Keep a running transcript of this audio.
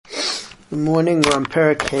Good morning. We're on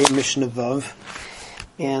Perek Hey, Mishnah Vav,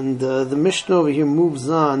 and the Mishnah over here moves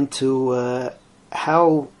on to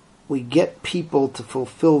how we get people to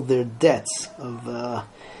fulfill their debts of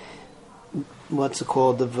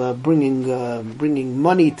bringing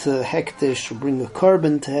money to Hektish, or bring a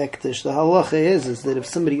carbon to Hektish. The halacha is that if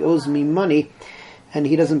somebody owes me money and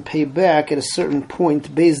he doesn't pay back, at a certain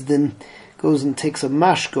point, Beis Din goes and takes a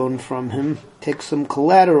mashkon from him, takes some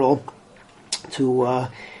collateral to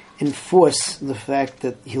enforce the fact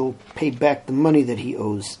that he'll pay back the money that he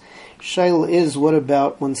owes. Shaila is, what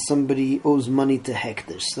about when somebody owes money to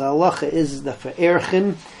Hektish? So halacha is that for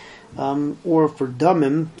Erchin or for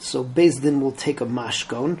Damim, so Beis Din will take a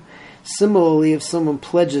mashkon. Similarly, if someone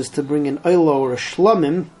pledges to bring an oilo or a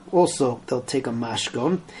shlamim, also they'll take a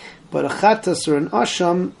mashkon. But a chatas or an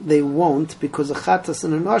asham, they won't, because a chatas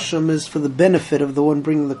and an asham is for the benefit of the one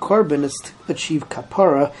bringing the carbon, is to achieve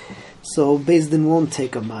kapara, so Beis Din won't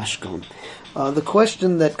take a mashkon. The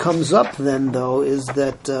question that comes up then, though, is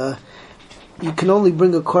that you can only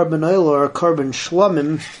bring a carbon oil or a carbon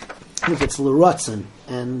shlamim if it's l'ratzon.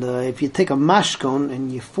 And if you take a mashkon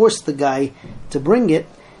and you force the guy to bring it,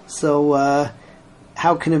 so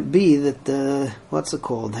how can it be that,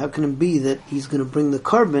 how can it be that he's going to bring the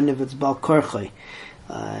carbon if it's bal karchai?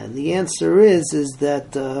 The answer is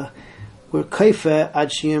that we're kaifa ad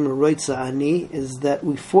sheyem roitza ani, is that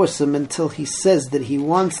we force him until he says that he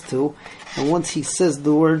wants to, and once he says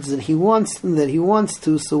the words that he wants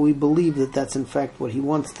to, so we believe that that's in fact what he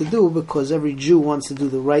wants to do, because every Jew wants to do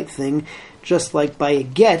the right thing, just like by a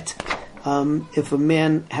get. If a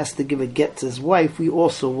man has to give a get to his wife, we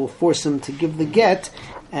also will force him to give the get,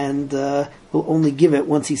 and we'll only give it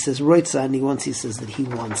once he says roitzani, once he says that he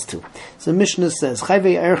wants to. So Mishnah says, if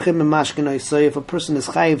a person is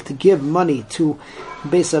chayiv to give money to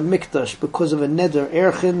Beis HaMikdash because of a neder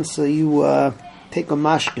erchin, so you take a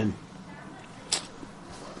mashkin.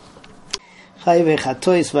 But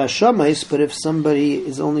if somebody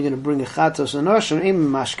is only going to bring a chatos and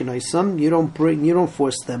asham, you don't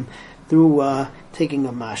force them through taking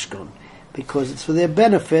a mashkon, because it's for their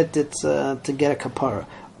benefit. It's to get a kapara.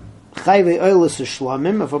 If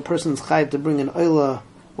a person's chayv to bring an oila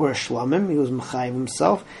or a shlamim, he was mechayv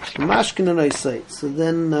himself. Mashkin and oisay. So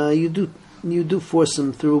then you do force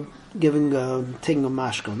him through taking a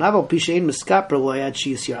mashkon.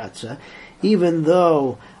 Even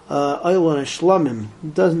though oila and shlamim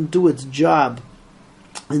doesn't do its job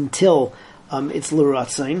until it's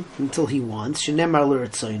l'ratzain, until he wants. Shenemar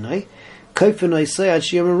l'ratzainai.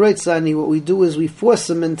 What we do is we force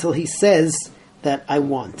him until he says that I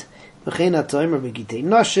want. Same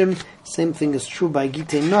thing is true by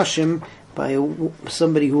gitei nashim, by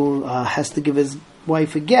somebody who has to give his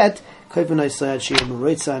wife a get. So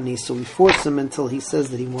we force him until he says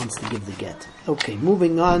that he wants to give the get. Okay,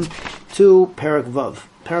 moving on to Perek Vav.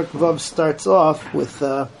 Perek Vav starts off with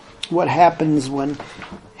what happens when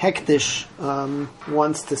Hektish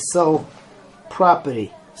wants to sell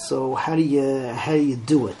property. So how do you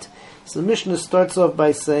do it? So the Mishnah starts off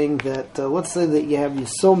by saying that let's say that you have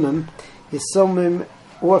Yisomim. Yisomim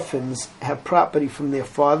orphans have property from their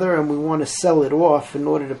father, and we want to sell it off in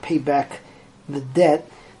order to pay back the debt.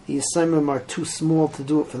 The Yisomim are too small to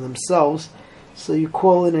do it for themselves, so you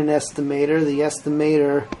call in an estimator. The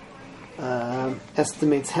estimator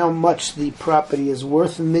estimates how much the property is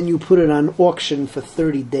worth, and then you put it on auction for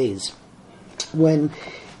 30 days. When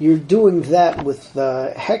you're doing that with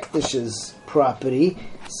Hektish's property,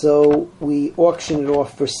 so we auction it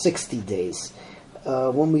off for 60 days.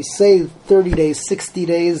 When we say 30 days, 60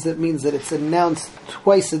 days, that means that it's announced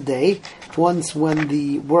twice a day. Once when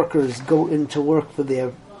the workers go into work for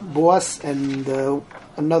their boss, and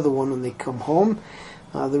another one when they come home.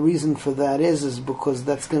 The reason for that is because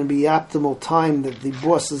that's going to be the optimal time that the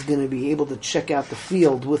boss is going to be able to check out the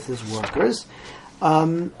field with his workers.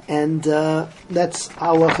 And that's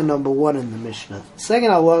halacha number one in the Mishnah.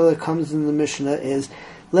 Second halacha that comes in the Mishnah is,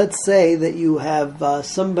 let's say that you have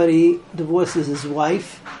somebody divorces his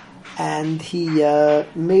wife, and he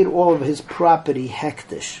made all of his property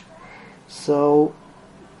hektish. So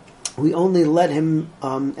we only let him,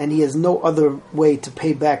 and he has no other way to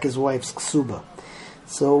pay back his wife's ksuba.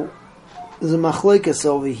 So there's a machlokes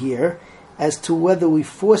over here as to whether we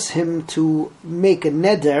force him to make a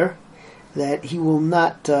neder that he will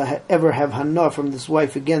not ever have hana from this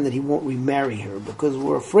wife again, that he won't remarry her, because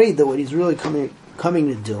we're afraid that what he's really coming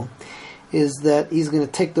to do is that he's going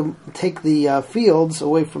to take the fields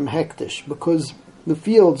away from Hektish, because the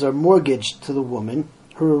fields are mortgaged to the woman.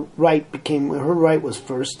 Her right was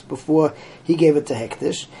first before he gave it to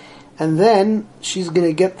Hektish, and then she's going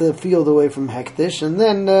to get the field away from Hektish, and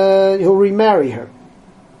then he'll remarry her.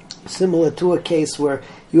 similar to a case where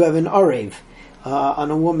you have an arev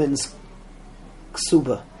on a woman's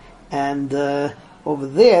ksuba, and over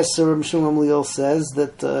there, Sir Shmuel Gamliel says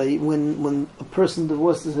that when a person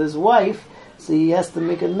divorces his wife, so he has to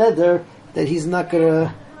make a neder that he's not going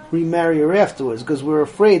to remarry her afterwards, because we're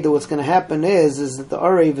afraid that what's going to happen is that the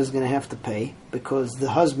arev is going to have to pay because the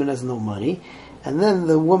husband has no money, and then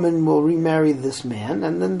the woman will remarry this man,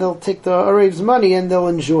 and then they'll take the arev's money and they'll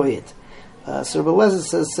enjoy it. Sir Belezer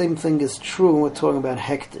says the same thing is true when we're talking about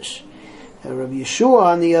hektish. Rabbi Yeshua,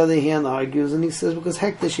 on the other hand, argues, and he says because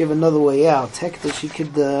hektish you have another way out. Hektish he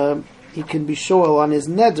could be shoel on his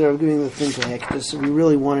neder of giving the thing to hektish, so he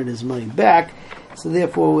really wanted his money back. So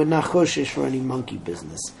therefore, we're not choshesh for any monkey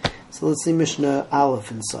business. So let's see Mishnah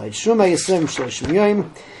Aleph inside. Shumay Yisrael Shloshim Yoim.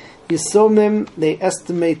 Yisomim, they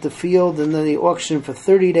estimate the field and then they auction for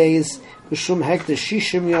 30 days. V'shum hektish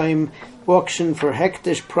Shishim Yoim. Auction for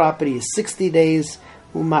hektish property is 60 days.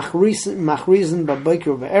 U'machrizin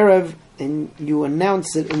b'boker v'erev. And you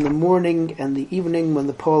announce it in the morning and the evening when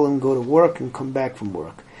the Polim go to work and come back from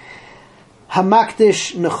work.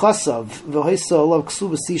 Hamakdish nechasav v'hoisa olav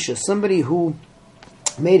ksuba sisha. Somebody who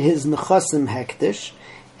made his nechasim hektish,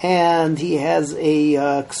 and he has a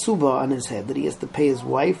ksuba on his head that he has to pay his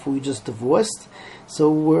wife, who he just divorced.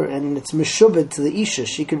 And it's meshubed to the isha.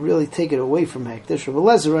 She could really take it away from hektish.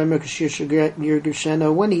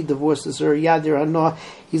 When he divorces her, yadir hana,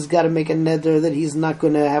 he's got to make a neder that he's not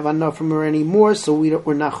going to have enough from her anymore. So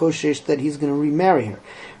we're not choshesh that he's going to remarry her.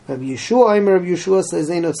 Rabbi Yeshua says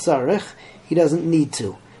einot sarich. He doesn't need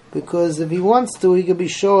to, because if he wants to, he could be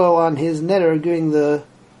shoel on his neder giving the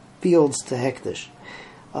fields to hektish.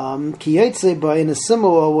 Ki in a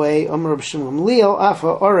similar way, Amar Reb Shimon Gamliel,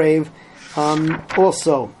 Afa Arev,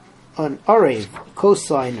 also an Arev,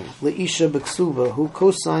 co-signer, Leisha B'Ksuba, who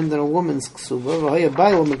co-signed on a woman's Ksuba, V'haya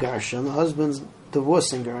Bailo Megarsha, the husband's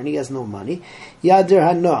divorcing her and he has no money, Yadir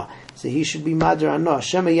Hana, so he should be Madir Hana,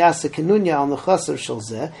 Shema Yasa Kenunya al Nechasav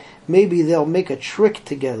Shalzeh, maybe they'll make a trick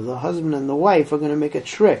together, the husband and the wife are going to make a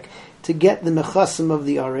trick to get the Nechasim of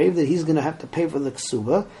the Arev, that he's going to have to pay for the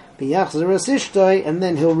Ksuba, and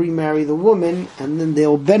then he'll remarry the woman, and then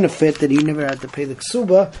they'll benefit that he never had to pay the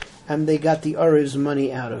ksuba, and they got the Arev's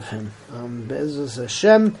money out of him. Be'ezus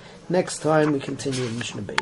Hashem. Next time we continue in Mishnah Beis.